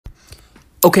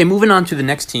Okay, moving on to the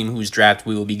next team whose draft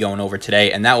we will be going over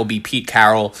today, and that will be Pete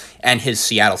Carroll and his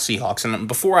Seattle Seahawks. And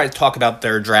before I talk about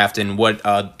their draft and what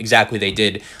exactly they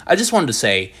did, I just wanted to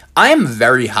say I am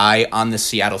very high on the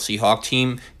Seattle Seahawks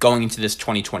team going into this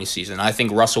 2020 season. I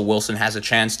think Russell Wilson has a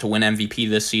chance to win MVP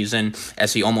this season,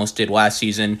 as he almost did last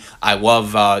season. I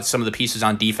love some of the pieces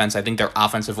on defense. I think their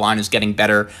offensive line is getting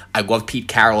better. I love Pete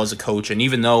Carroll as a coach, and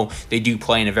even though they do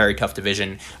play in a very tough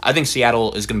division, I think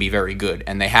Seattle is going to be very good,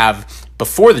 and they have,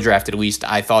 before the draft at least,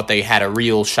 I thought they had a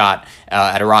real shot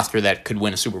at a roster that could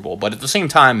win a Super Bowl. But at the same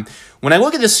time, when I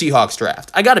look at the Seahawks draft,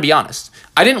 I got to be honest,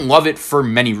 I didn't love it for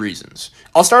many reasons.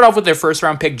 I'll start off with their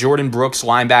first-round pick, Jordan Brooks,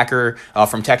 linebacker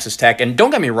from Texas Tech. And don't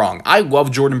get me wrong, I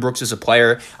love Jordan Brooks as a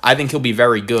player. I think he'll be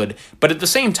very good. But at the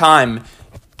same time,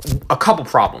 a couple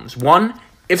problems. One,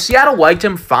 if Seattle liked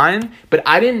him, fine, but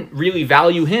I didn't really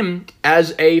value him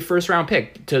as a first-round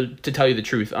pick, to tell you the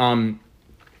truth.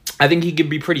 I think he could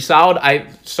be pretty solid. I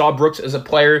saw Brooks as a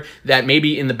player that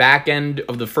maybe in the back end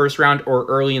of the first round or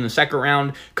early in the second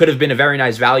round could have been a very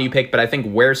nice value pick, but I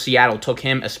think where Seattle took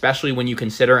him, especially when you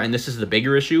consider, and this is the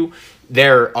bigger issue,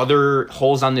 there are other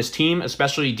holes on this team,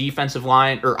 especially defensive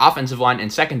line or offensive line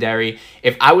and secondary.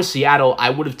 If I was Seattle, I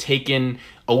would have taken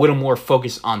a little more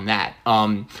focus on that.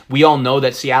 We all know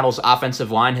that Seattle's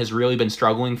offensive line has really been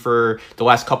struggling for the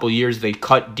last couple of years. They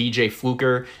cut DJ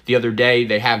Fluker the other day.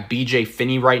 They have BJ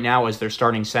Finney right now as their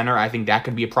starting center. I think that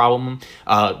could be a problem.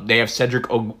 They have Cedric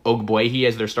Ogbuehi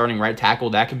as their starting right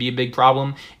tackle. That could be a big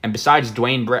problem. And besides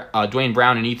Dwayne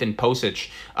Brown and Ethan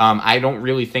Posich, I don't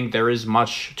really think there is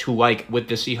much to like with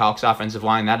the Seahawks offensive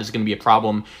line. That is going to be a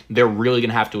problem they're really going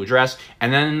to have to address.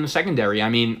 And then in the secondary, I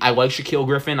mean, I like Shaquille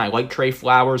Griffin. I like Trey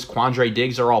Flowers. Quandre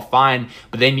Diggs are all fine,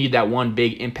 but they need that one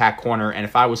big impact corner. And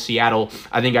if I was Seattle,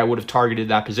 I think I would have targeted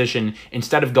that position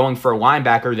instead of going for a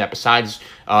linebacker that besides,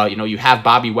 you have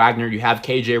Bobby Wagner, you have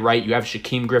KJ Wright, you have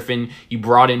Shaquem Griffin, you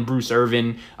brought in Bruce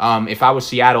Irvin. If I was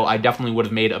Seattle, I definitely would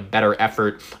have made a better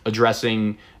effort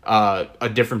addressing a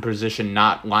different position,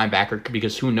 not linebacker,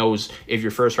 because who knows if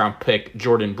your first round pick,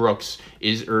 Jordan Brooks,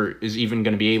 is even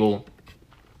going to be able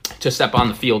to step on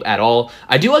the field at all.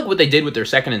 I do like what they did with their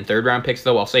second and third round picks,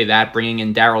 though. I'll say that, bringing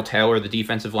in Darrell Taylor, the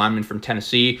defensive lineman from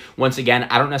Tennessee. Once again,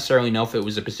 I don't necessarily know if it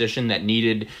was a position that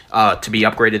needed to be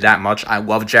upgraded that much. I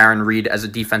love Jaron Reed as a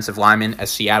defensive lineman,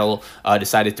 as Seattle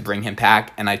decided to bring him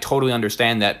back, and I totally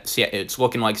understand that it's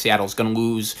looking like Seattle's going to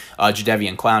lose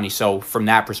Jadeveon Clowney. So from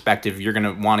that perspective, you're going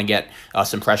to want to get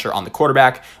some pressure on the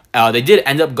quarterback. They did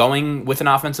end up going with an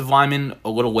offensive lineman a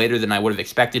little later than I would have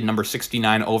expected, number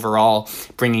 69 overall,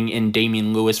 bringing in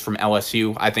Damian Lewis from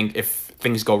LSU. I think if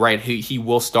things go right, he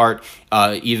will start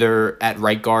either at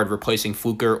right guard replacing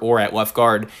Fluker or at left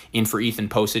guard in for Ethan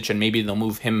Posich, and maybe they'll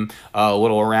move him a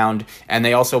little around. And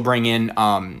they also bring in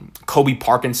Kobe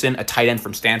Parkinson, a tight end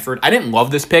from Stanford. I didn't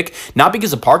love this pick, not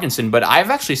because of Parkinson, but I've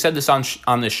actually said this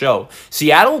on this show.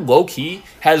 Seattle, low-key,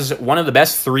 has one of the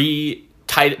best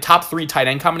top three tight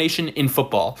end combination in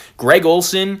football. Greg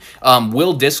Olsen,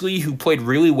 Will Dissly, who played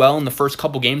really well in the first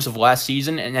couple games of last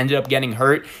season and ended up getting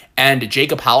hurt, and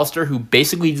Jacob Hollister, who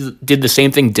basically did the same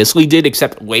thing Dissly did,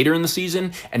 except later in the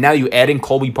season. And now you add in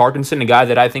Colby Parkinson, a guy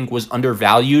that I think was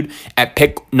undervalued at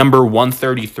pick number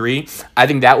 133. I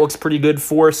think that looks pretty good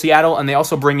for Seattle. And they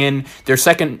also bring in their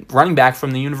second running back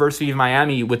from the University of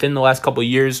Miami within the last couple of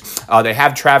years. They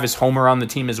have Travis Homer on the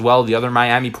team as well, the other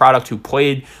Miami product who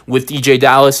played with DJ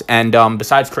Dallas. And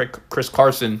besides Chris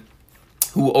Carson,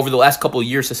 who over the last couple of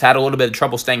years has had a little bit of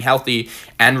trouble staying healthy,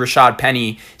 and Rashad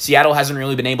Penny, Seattle hasn't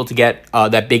really been able to get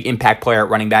that big impact player at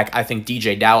running back. I think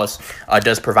DJ Dallas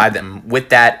does provide them with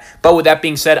that. But with that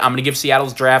being said, I'm going to give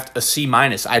Seattle's draft a C-.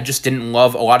 I just didn't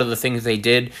love a lot of the things they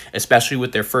did, especially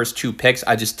with their first two picks.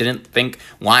 I just didn't think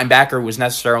linebacker was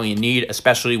necessarily a need,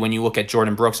 especially when you look at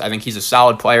Jordan Brooks. I think he's a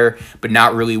solid player, but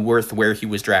not really worth where he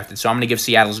was drafted. So I'm going to give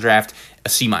Seattle's draft a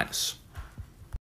C-.